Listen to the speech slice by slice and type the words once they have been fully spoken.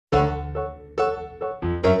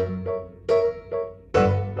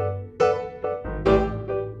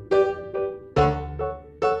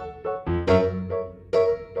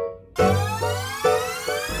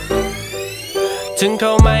ถึงเข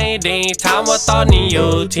าไม่ได้ถามว่าตอนนี้อ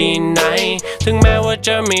ยู่ที่ไหนถึงแม้ว่าจ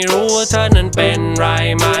ะไม่รู้ว่าเธอนั้นเป็นไร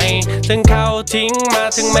ไหมถึงเขาทิ้งมา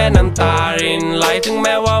ถึงแม้น้ำตารินไหลถึงแ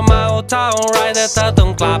ม้ว่าเมาเท่าไรแต่เธอต้อ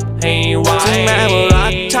งกลับให้ไวถึงแม้ว่ารั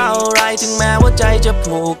กเท่าไรถึงแม้ว่าใจจะ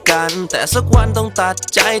ผูกกันแต่สักวันต้องตัด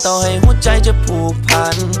ใจต่อให้หัวใจจะผูกพั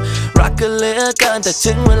นรักกันเหลือเกินแต่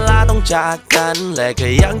ถึงเวลาต้องจากกันและก็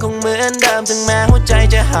ยังคงเหมือนเดิมถึงแม้หัวใจ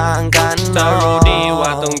จะห่างกันเธอรู้ดีว่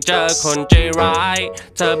าต้องเจอคนใจร้าย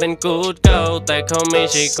เธอเป็น good girl แต่เขาไม่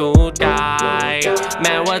ใช่ good guy แ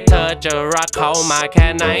ม้ว่าเธอจะรักเขามาแค่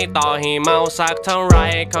ไหนต่อให้เมาสักเท่าไร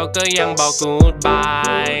เขาก็ยังบอก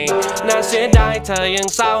goodbye น่าเสียดายเธอยัง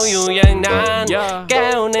เศร้าอยู่อย่างนั้นแก้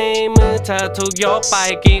วในมือเธอถูกยกไป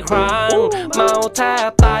กี่ครั้งเมาแท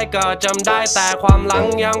บตายก็จำได้แต่ความหลัง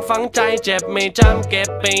ยังฝังใจเจ็บไม่จำเก็บ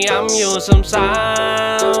ไปย้ำอยู่ซ้ำ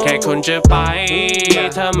ๆแค่คุณจะไป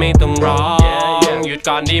เธอไม่ต้องรอหยุด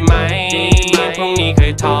ก่อนดีไหมพรุ่งนี้เค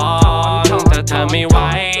ยท้อนแต่เธอไม่ไหว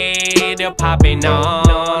เดี๋ยวพาไปนอ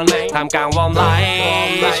นทำกลางวอร์มไล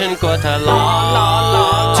ท์ฉันกลัวเธอร้อน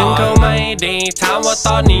ถึงเขาไม่ได้ถามว่าต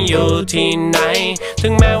อนนี้อยู่ที่ไหนถึ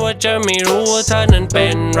งแม้ว่าจะไม่รู้ว่าเธอนั้นเป็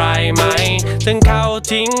นไรไหมถึงเขา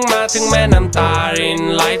ทิ้งมาถึงแม้น้ำตาริน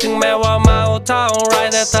ไหลถึงแม้ว่าเมาเท่าไร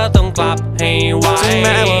แต่เธอต้องกลับให้ไวถึงแ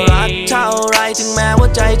ม้ว่ารักเท่าไรถึงแม้ว่า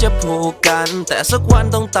ใจจะผูกกันแต่สักวัน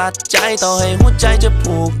ต้องตัดใจต่อให้หัวใจจะ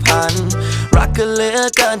ผูกพันรักกันเหลือ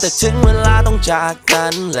เกินแต่ถึงเวลาต้องจากกั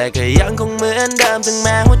นและก็ยังคงเหมือนเดิมถึงแ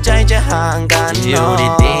ม้หัวใจจะห่างกันอยู่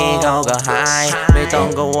ดีๆเขาก็หายไม่ต้อง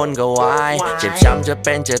กังวลกังวายเจ็บช้ำจะเ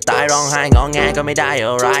ป็นจะตายร้องไห้งอแงก็ไม่ได้อ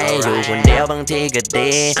ะไรอยู่คนเดียวบางทีก็ดี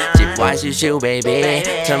จิบไว้ชิวๆ baby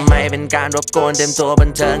ทำไมเป็นการรบกวนเต็มตัวบั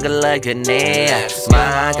นเทิงกันเลยคืนนี้มา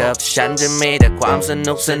กับฉันจะมีแต่ความส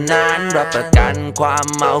นุกสนานรับประกันความ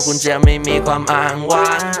เมาคุณจะไม่มีความอ้างว้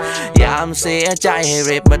างยามเสียใจให้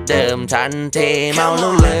รีบมาเดิมทันทีเมาแล้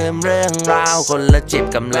วลืมเรื่องราวคนละจิบ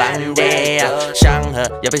กำลังดีช่างเหอ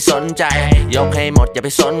ะอย่าไปสนใจยกให้หมดอย่าไป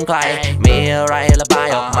สนใครมีอะไรระบาย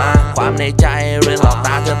ออกมาความในใจเรื่องหลอกต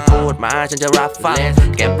าเธอพูดมาฉันจะรับฟัง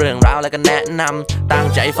เก็บเรื่องราวแล้วก็แนะนำตั้ง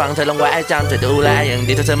ใจฟังเธอลองแวะจำจะดูแลอย่าง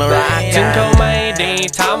ดีถ้าเธอมารักกันถึงเขาไม่ได้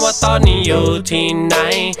ถามว่าตอนนี้อยู่ที่ไหน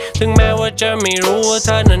ถึงแม้ว่าจะไม่รู้ว่าเธ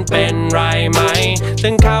อนั้นเป็นไรไหมถึ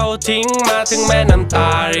งเขาทิ้งมาถึงแม้น้ำตา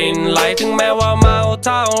รินไหลถึงแม้ว่าเมาเ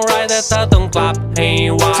ท่าไรแต่เธอต้องกลับให้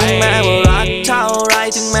ไวถึงแม้ว่ารักเท่าไร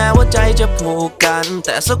ถึงแม้ว่าใจจะผูกกันแ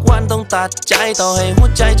ต่สักวันต้องตัดใจต่อให้หัว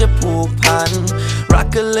ใจจะผูกพันรัก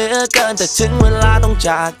กันเหลือเกินแต่ถึงเวลาต้องจ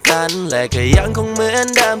ากกันและก็ยังคงเหมือน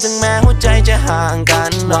เดิมถึงแม้หัวใจจะห่างกั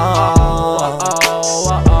น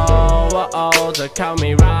เธอเข้าไม่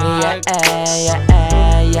รัก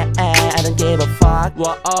I don't give a fuck ก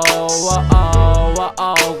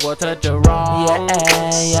ลัวเธอจะร้อง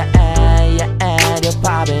เดี๋ยวพ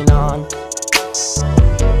าไปนอน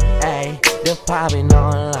เดี๋ยวพาไปนอ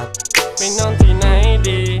นหลับไปนอนที่ไหน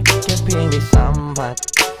ดีแค่เพียงได้สัมผัส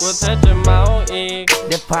กลัวเธอจะเมาอีกเ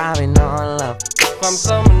ดี๋ยวพาไปนอนหลับความเศ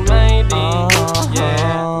ร้ามันไม่ดี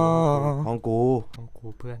ห้องกู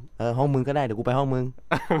เพื่อนห้องมึงก็ได้เดี๋ยวกูไปห้องมึง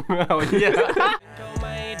เอาเหี้ยไ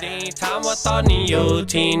ม่ได้ถามว่าตอนนี้อยู่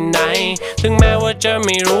ที่ไหนถึงแม้ว่าจะไ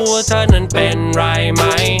ม่รู้ว่าเธอนั้นเป็นไรไหม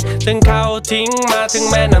ถึงเขาทิ้งมาถึง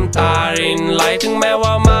แม้น้ำตารินไหลถึงแม้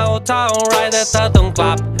ว่าเมาเท่าไรแต่เธอต้องก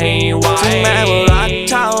ลับให้ไวถึงแม้ว่ารัก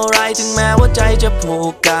เท่าไรถึงแม้ว่าใจจะผู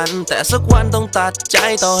กกันแต่สักวันต้องตัดใจ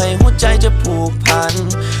ต่อให้หัวใจจะผูกพัน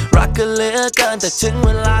รักกันเหลือเกินแต่ถึงเว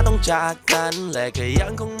ลาต้องจากกันและก็ยั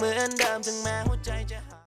งคงเหมือนเดิมถึงแม้หัวใจจะ